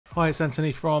Hi, it's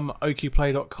Anthony from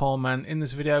OQplay.com, and in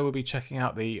this video we'll be checking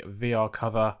out the VR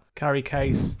cover carry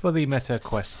case for the Meta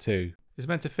Quest 2. It's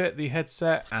meant to fit the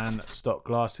headset and stock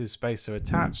glasses spacer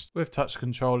attached with touch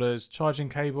controllers, charging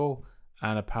cable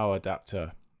and a power adapter.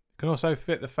 It can also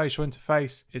fit the facial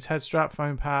interface, its head strap,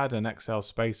 foam pad and XL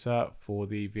spacer for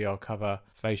the VR cover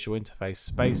facial interface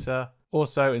spacer,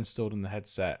 also installed in the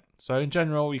headset. So in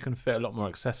general, you can fit a lot more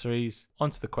accessories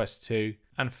onto the Quest 2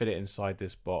 and fit it inside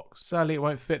this box. Sadly, it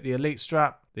won't fit the Elite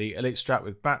strap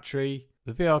with battery,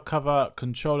 the VR cover,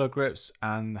 controller grips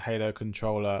and the Halo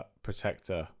controller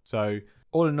protector. So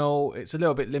all in all, it's a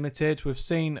little bit limited. We've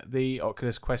seen the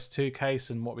Oculus Quest 2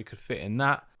 case and what we could fit in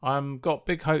that. I've got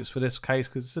big hopes for this case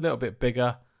because it's a little bit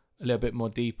bigger, a little bit more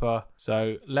deeper.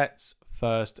 So let's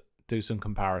first do some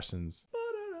comparisons.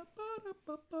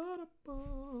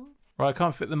 Right, I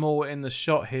can't fit them all in the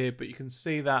shot here, but you can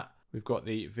see that we've got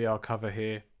the VR cover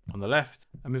here on the left,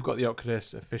 and we've got the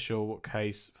Oculus official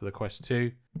case for the Quest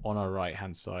 2 on our right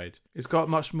hand side. It's got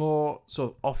much more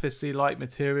sort of officey like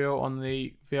material on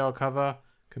the VR cover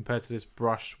compared to this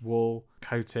brushed wool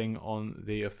coating on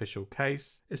the official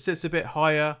case. It sits a bit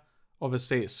higher.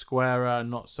 Obviously it's squarer,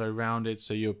 not so rounded,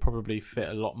 so you'll probably fit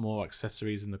a lot more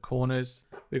accessories in the corners.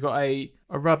 We've got a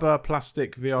rubber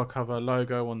plastic VR cover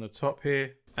logo on the top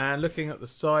here. And looking at the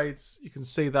sides, you can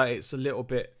see that it's a little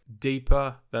bit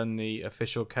deeper than the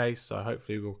official case, so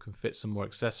hopefully we can fit some more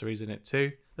accessories in it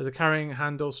too. There's a carrying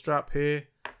handle strap here.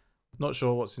 Not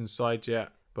sure what's inside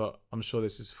yet, but I'm sure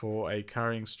this is for a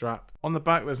carrying strap. On the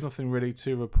back, there's nothing really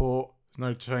to report. There's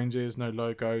no changes, no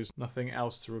logos, nothing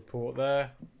else to report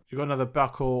there. You've got another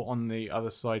buckle on the other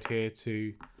side here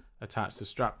to attach the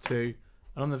strap to.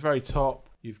 And on the very top,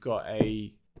 you've got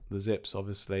the zips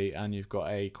obviously, and you've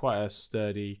got quite a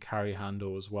sturdy carry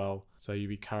handle as well, so you'll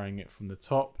be carrying it from the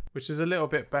top, which is a little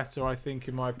bit better, I think,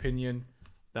 in my opinion,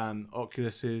 than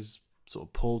Oculus's sort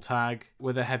of pull tag.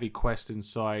 With a heavy Quest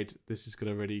inside, this is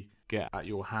going to really get at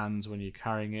your hands when you're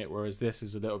carrying it, whereas this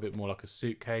is a little bit more like a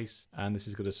suitcase, and this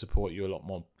is going to support you a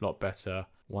lot better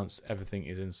once everything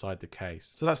is inside the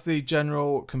case. So that's the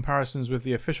general comparisons with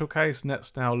the official case.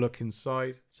 Let's now look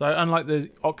inside. So unlike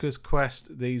the Oculus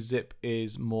Quest, the zip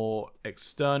is more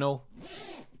external.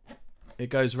 It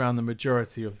goes around the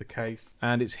majority of the case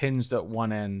and it's hinged at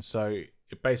one end, so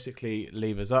it basically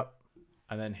levers up,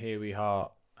 and then here we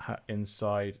are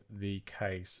inside the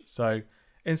case. So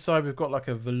inside we've got like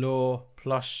a velour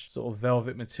plush sort of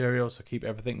velvet material, so keep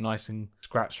everything nice and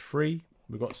scratch free.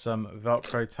 We've got some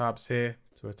velcro tabs here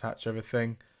to attach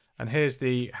everything, and here's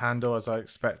the handle as I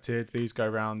expected. These go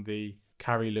around the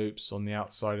carry loops on the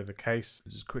outside of the case.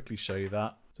 I'll just quickly show you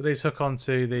that. So these hook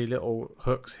onto the little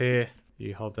hooks here.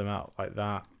 You hold them out like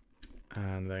that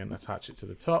and then attach it to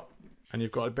the top, and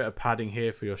you've got a bit of padding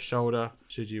here for your shoulder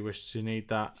should you wish to need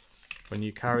that when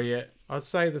you carry it. I'd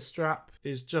say the strap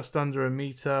is just under 1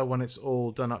 meter when it's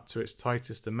all done up to its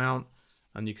tightest amount,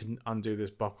 and you can undo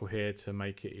this buckle here to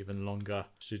make it even longer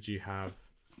should you have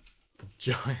a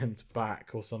giant back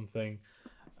or something,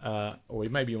 or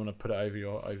maybe you want to put it over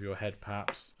your head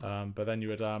perhaps, but then you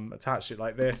would attach it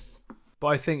like this. But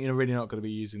I think you're really not going to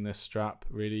be using this strap.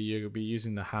 Really, you'll be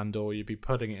using the handle. You'll be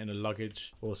putting it in a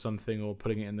luggage or something, or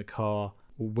putting it in the car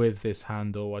with this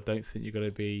handle. I don't think you're going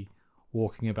to be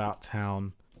walking about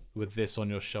town with this on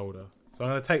your shoulder. So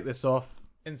I'm going to take this off.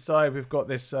 Inside we've got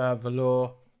this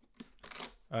velour,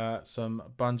 some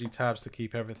bungee tabs to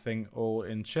keep everything all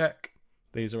in check.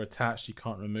 These are attached, you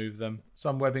can't remove them.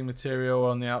 Some webbing material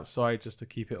on the outside just to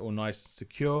keep it all nice and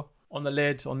secure. On the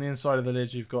lid, on the inside of the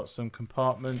lid, you've got some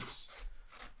compartments,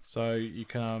 so you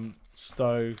can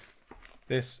stow.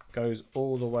 This goes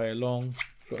all the way along.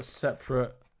 You've got a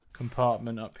separate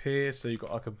compartment up here, so you've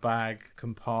got like a bag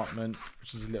compartment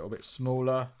which is a little bit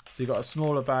smaller. So you've got a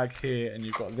smaller bag here, and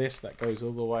you've got this that goes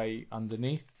all the way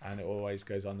underneath, and it always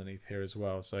goes underneath here as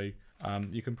well. So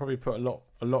you can probably put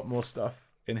a lot more stuff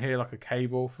in here, like a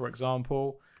cable for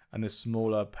example, and this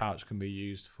smaller pouch can be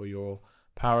used for your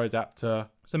power adapter.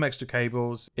 Some extra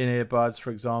cables, in earbuds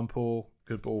for example,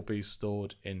 could all be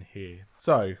stored in here.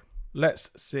 So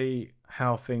let's see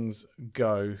how things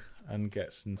go and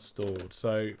gets installed.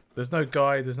 So there's no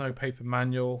guide, there's no paper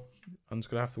manual. I'm just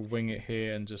gonna have to wing it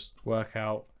here and just work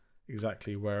out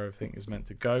exactly where everything is meant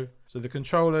to go. So the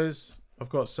controllers, I've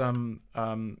got some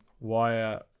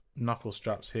wire knuckle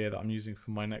straps here that I'm using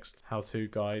for my next how-to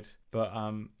guide, but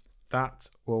that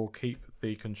will keep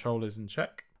the controllers in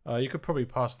check. You could probably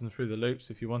pass them through the loops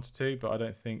if you wanted to, but I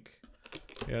don't think,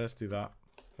 yeah, let's do that.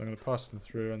 So I'm going to pass them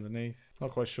through underneath.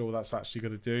 Not quite sure what that's actually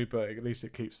going to do, but at least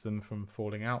it keeps them from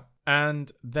falling out.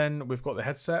 And then we've got the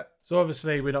headset. So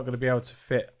obviously we're not going to be able to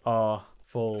fit our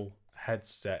full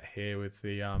headset here with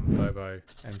the Bobo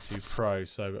M2 Pro.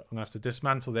 So I'm gonna have to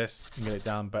dismantle this and get it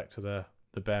down back to the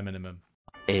bare minimum.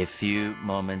 A few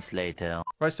moments later.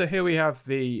 Right, so here we have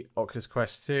the Oculus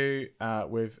Quest 2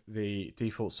 with the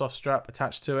default soft strap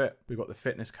attached to it. We've got the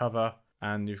fitness cover,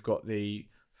 and you've got the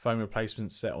foam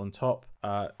replacement set on top,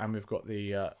 and we've got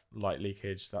the light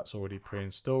leakage that's already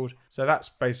pre-installed. So that's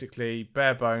basically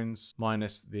bare bones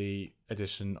minus the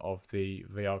addition of the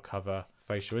VR cover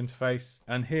facial interface.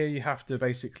 And here you have to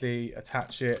basically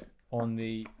attach it on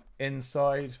the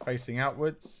inside facing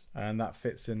outwards, and that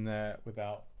fits in there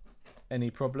without any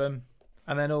problem.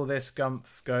 And then all this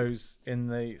gumph goes in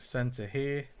the center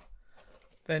here.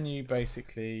 Then you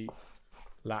basically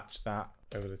latch that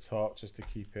over the top just to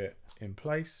keep it in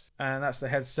place. And that's the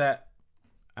headset.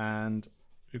 And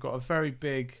we've got a very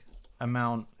big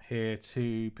amount here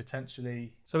to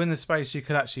potentially... So in the space you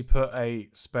could actually put a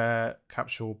spare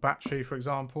capsule battery, for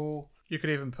example. You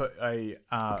could even put a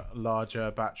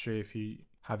larger battery if you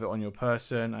have it on your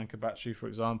person. Anchor battery, for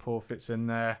example, fits in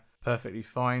there perfectly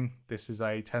fine. This is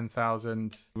a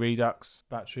 10,000 Redux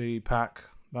battery pack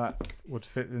that would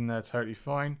fit in there totally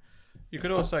fine. You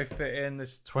could also fit in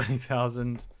this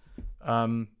 20,000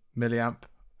 milliamp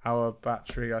hour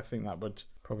battery. I think that would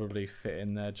probably fit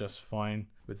in there just fine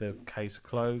with the case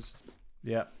closed.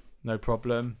 Yep, no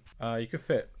problem. You could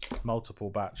fit multiple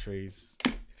batteries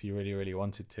if you really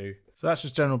wanted to. So that's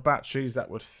just general batteries that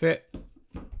would fit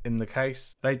in the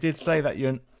case. They did say that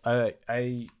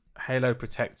a halo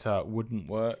protector wouldn't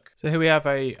work. So here we have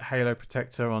a halo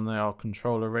protector on our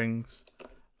controller rings.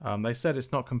 They said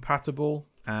it's not compatible,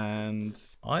 and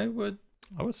I would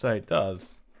say it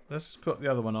does. Let's just put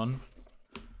the other one on.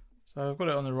 So I've got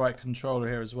it on the right controller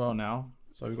here as well now.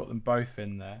 So we've got them both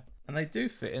in there, and they do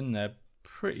fit in there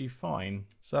pretty fine.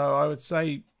 So I would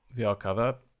say VR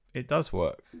cover, it does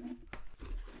work.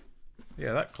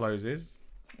 Yeah, that closes.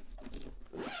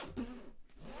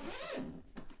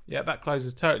 Yeah, that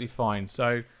closes totally fine.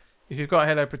 So if you've got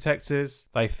halo protectors,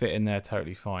 they fit in there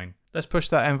totally fine. Let's push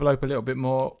that envelope a little bit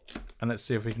more, and let's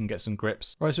see if we can get some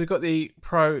grips. Right, so we've got the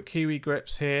Pro KIWI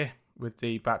grips here with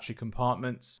the battery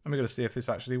compartments, and we're going to see if this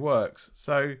actually works.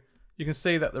 So you can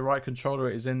see that the right controller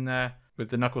is in there with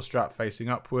the knuckle strap facing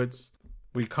upwards.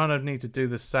 We kind of need to do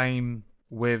the same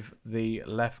with the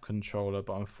left controller,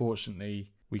 but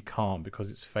unfortunately we can't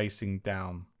because it's facing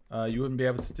down. You wouldn't be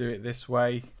able to do it this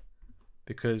way,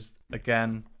 because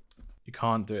again, you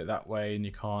can't do it that way and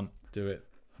you can't do it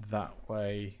that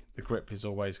way. The grip is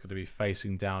always going to be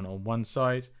facing down on one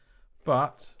side.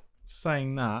 But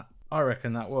saying that, I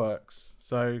reckon that works.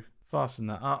 So fasten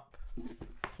that up,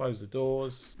 close the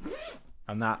doors,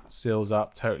 and that seals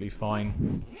up totally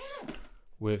fine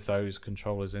with those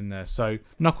controllers in there. So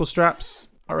knuckle straps,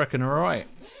 I reckon are alright.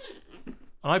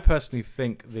 I personally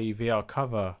think the VR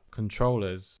cover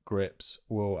controllers grips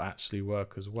will actually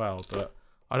work as well, but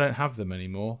I don't have them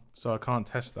anymore, so I can't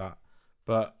test that.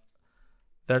 But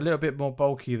they're a little bit more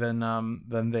bulky than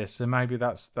this, so maybe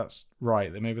that's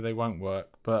right. Maybe they won't work.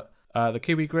 But the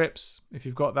KIWI grips, if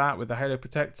you've got that with the halo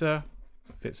protector,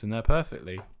 fits in there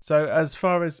perfectly. So as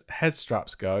far as head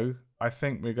straps go, I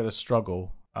think we're going to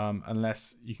struggle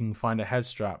unless you can find a head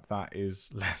strap that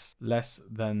is less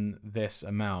than this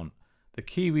amount. The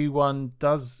KIWI one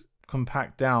does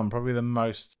compact down, probably the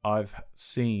most I've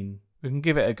seen. We can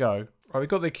give it a go. Right, we've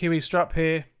got the KIWI strap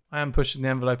here. I am pushing the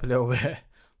envelope a little bit,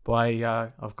 but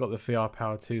I've got the VR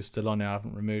Power 2 still on there. I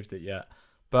haven't removed it yet.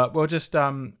 But we'll just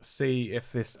see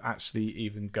if this actually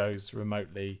even goes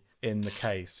remotely in the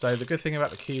case. So the good thing about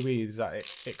the KIWI is that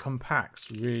it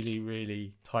compacts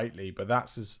really tightly, but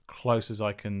that's as close as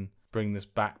I can bring this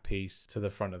back piece to the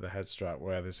front of the head strap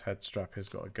where this head strap has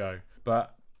got to go.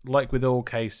 But like with all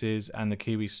cases and the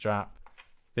KIWI strap,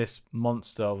 this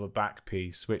monster of a back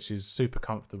piece, which is super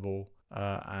comfortable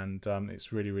and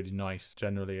it's really nice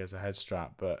generally as a head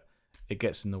strap, but it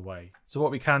gets in the way. So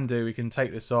what we can do, we can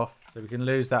take this off, so we can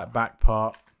lose that back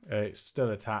part. It's still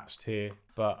attached here,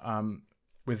 but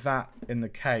with that in the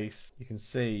case, you can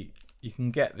see you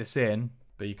can get this in,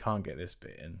 but you can't get this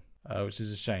bit in, which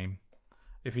is a shame.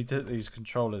 If you took these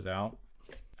controllers out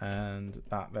and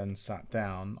that then sat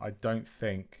down, I don't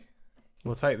think...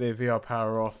 We'll take the VR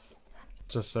power off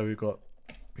just so we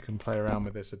can play around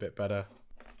with this a bit better.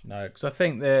 No, because I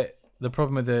think that the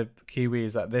problem with the KIWI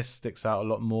is that this sticks out a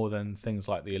lot more than things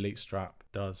like the Elite strap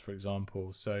does, for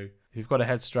example. So if you've got a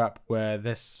head strap where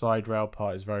this side rail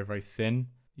part is very thin,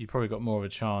 you've probably got more of a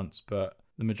chance, but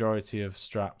the majority of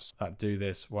straps that do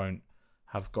this won't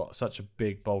have got such a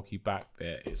big bulky back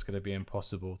bit. It's going to be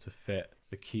impossible to fit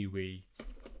the KIWI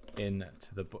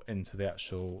into the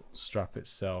actual strap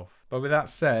itself. But with that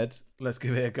said, let's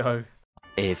give it a go.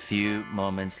 A few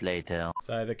moments later.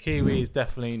 So the KIWI is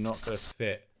definitely not going to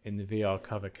fit in the VR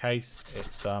cover case.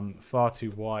 It's far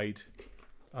too wide.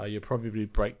 You'll probably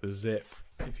break the zip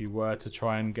if you were to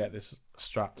try and get this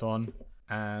strapped on.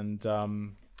 And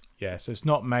yeah, so it's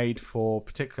not made for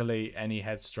particularly any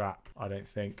head strap, I don't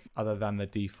think, other than the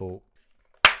default.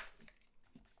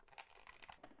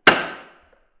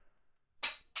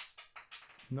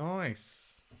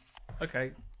 Nice.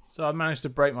 Okay, so I managed to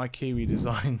break my KIWI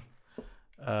design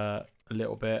a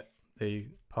little bit. The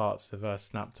parts have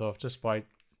snapped off just by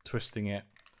twisting it.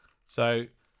 So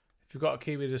if you've got a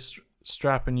KIWI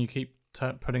strap and you keep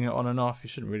putting it on and off, you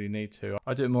shouldn't really need to.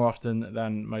 I do it more often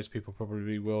than most people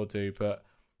probably will do, but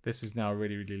this is now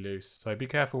really, really loose. So be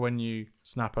careful when you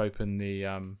snap open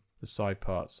the side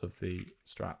parts of the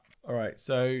strap. All right,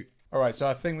 so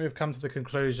I think we've come to the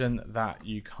conclusion that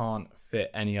you can't fit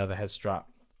any other head strap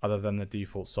other than the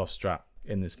default soft strap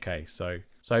in this case. So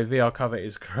VR cover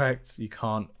is correct. You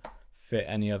can't fit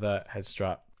any other head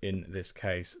strap in this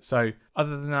case. So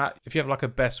other than that, if you have like a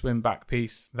BestWin back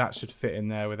piece, that should fit in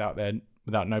there without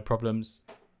no problems.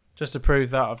 Just to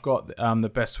prove that, I've got the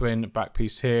BestWin back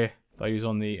piece here that I use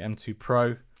on the M2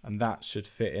 Pro, and that should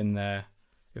fit in there.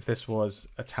 If this was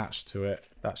attached to it,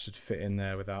 that should fit in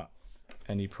there without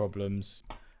any problems.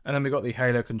 And then we got the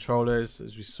Halo controllers,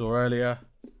 as we saw earlier.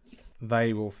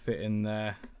 They will fit in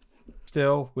there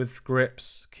still with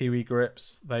grips, KIWI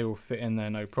grips. They will fit in there,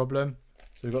 no problem.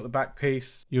 So we've got the back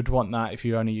piece. You'd want that if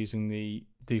you're only using the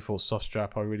default soft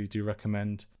strap. I really do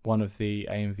recommend one of the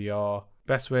AMVR,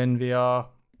 BestwinVR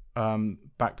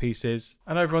back pieces.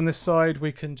 And over on this side,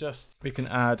 we can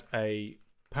add a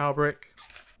power brick.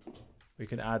 We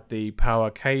can add the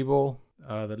power cable,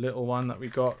 the little one that we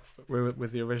got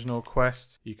with the original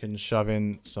Quest. You can shove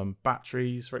in some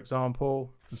batteries, for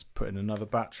example. Let's put in another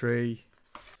battery.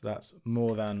 So that's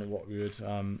more than what we would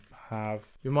have.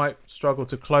 You might struggle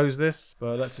to close this,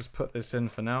 but let's just put this in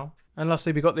for now. And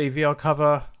lastly, we got the VR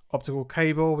cover optical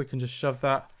cable. We can just shove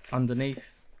that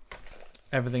underneath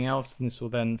everything else, and this will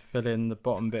then fill in the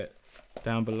bottom bit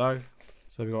down below.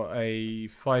 So we've got a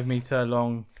 5 meter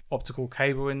long optical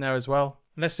cable in there as well.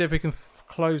 Let's see if we can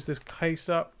close this case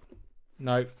up.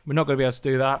 No, we're not going to be able to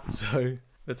do that. So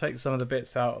we'll take some of the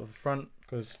bits out of the front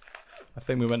because I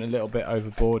think we went a little bit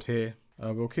overboard here.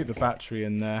 We'll keep the battery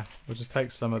in there. We'll just take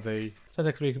some of the...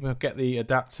 Technically, we'll get the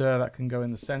adapter that can go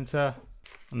in the center,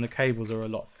 and the cables are a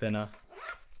lot thinner.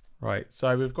 Right,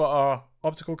 so we've got our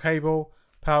optical cable,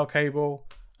 power cable,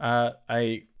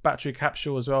 a battery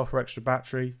capsule as well for extra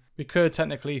battery. We could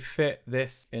technically fit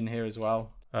this in here as well.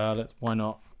 Why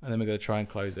not? And then we're going to try and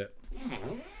close it.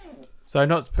 So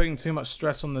not putting too much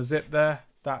stress on the zip there.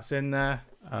 That's in there.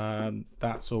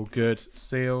 That's all good,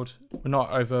 sealed. We're not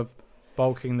over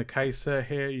bulking the case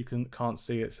here. You can't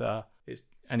see it's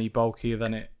any bulkier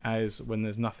than it is when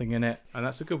there's nothing in it, and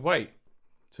that's a good weight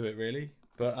to it really.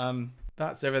 But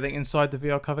that's everything inside the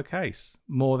VR cover case,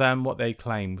 more than what they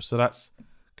claim, so that's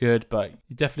good. But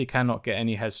you definitely cannot get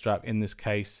any head strap in this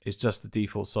case. It's just the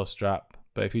default soft strap.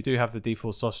 But if you do have the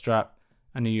default soft strap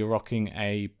and you're rocking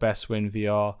a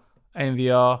BestwinVR,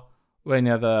 AMVR, or any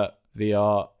other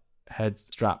VR head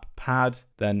strap pad,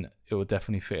 then it will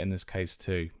definitely fit in this case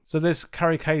too. So this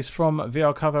carry case from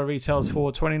VR cover retails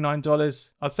for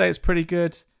 $29. I'd say it's pretty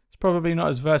good. It's probably not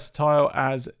as versatile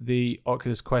as the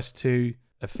Oculus Quest 2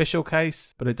 official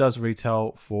case, but it does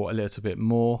retail for a little bit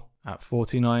more at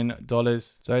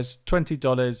 $49. So it's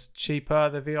 $20 cheaper,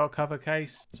 the VR cover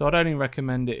case. So I'd only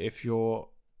recommend it if you're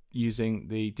using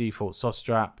the default soft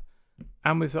strap,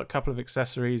 and with a couple of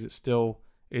accessories it still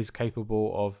is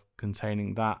capable of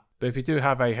containing that. But if you do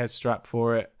have a head strap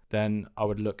for it, then I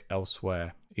would look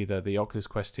elsewhere, either the Oculus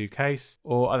Quest 2 case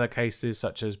or other cases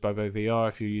such as Bobo VR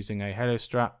if you're using a Halo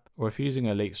strap, or if you're using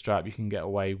a Elite strap, you can get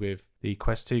away with the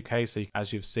Quest 2 case,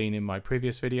 as you've seen in my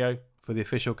previous video for the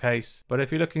official case. But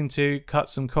if you're looking to cut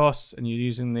some costs and you're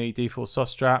using the default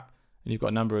soft strap and you've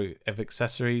got a number of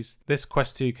accessories, this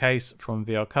Quest 2 case from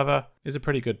VR cover is a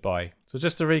pretty good buy. So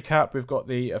just to recap, we've got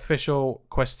the official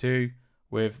Quest 2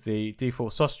 with the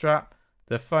default soft strap,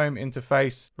 the foam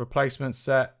interface replacement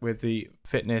set with the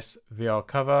fitness VR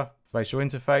cover, facial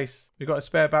interface. We've got a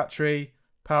spare battery,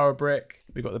 power brick.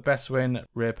 We've got the BestWin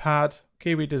rear pad,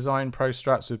 KIWI design pro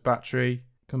straps with battery,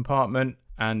 compartment,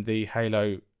 and the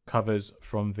Halo covers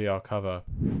from VR cover.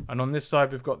 And on this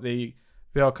side, we've got the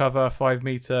VR cover 5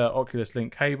 meter Oculus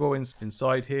Link cable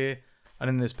inside here. And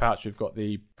in this pouch, we've got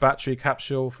the battery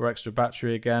capsule for extra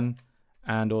battery again,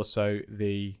 and also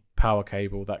the power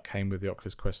cable that came with the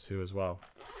Oculus Quest 2 as well.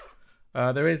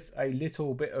 There is a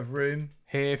little bit of room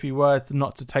here if you were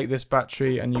not to take this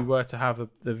battery and you were to have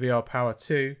the VR Power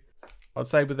 2. I'd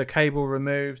say with the cable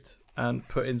removed and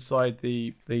put inside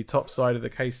the top side of the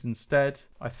case instead,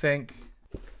 I think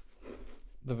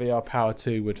the VR Power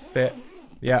 2 would fit.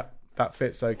 Yeah, that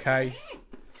fits okay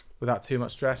without too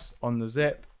much stress on the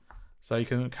zip. So you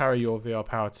can carry your VR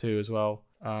Power 2 as well,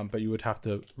 but you would have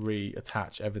to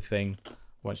reattach everything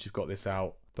once you've got this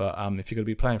out. But if you're going to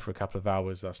be playing for a couple of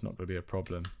hours, that's not going to be a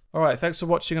problem. Alright, thanks for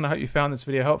watching, and I hope you found this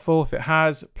video helpful. If it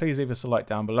has, please leave us a like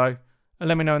down below. And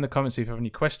let me know in the comments if you have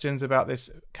any questions about this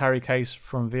carry case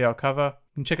from VR Cover.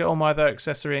 You can check out all my other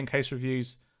accessory and case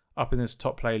reviews up in this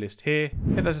top playlist here.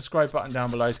 Hit the subscribe button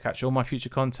down below to catch all my future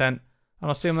content. And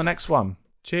I'll see you on the next one.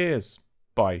 Cheers.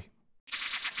 Bye.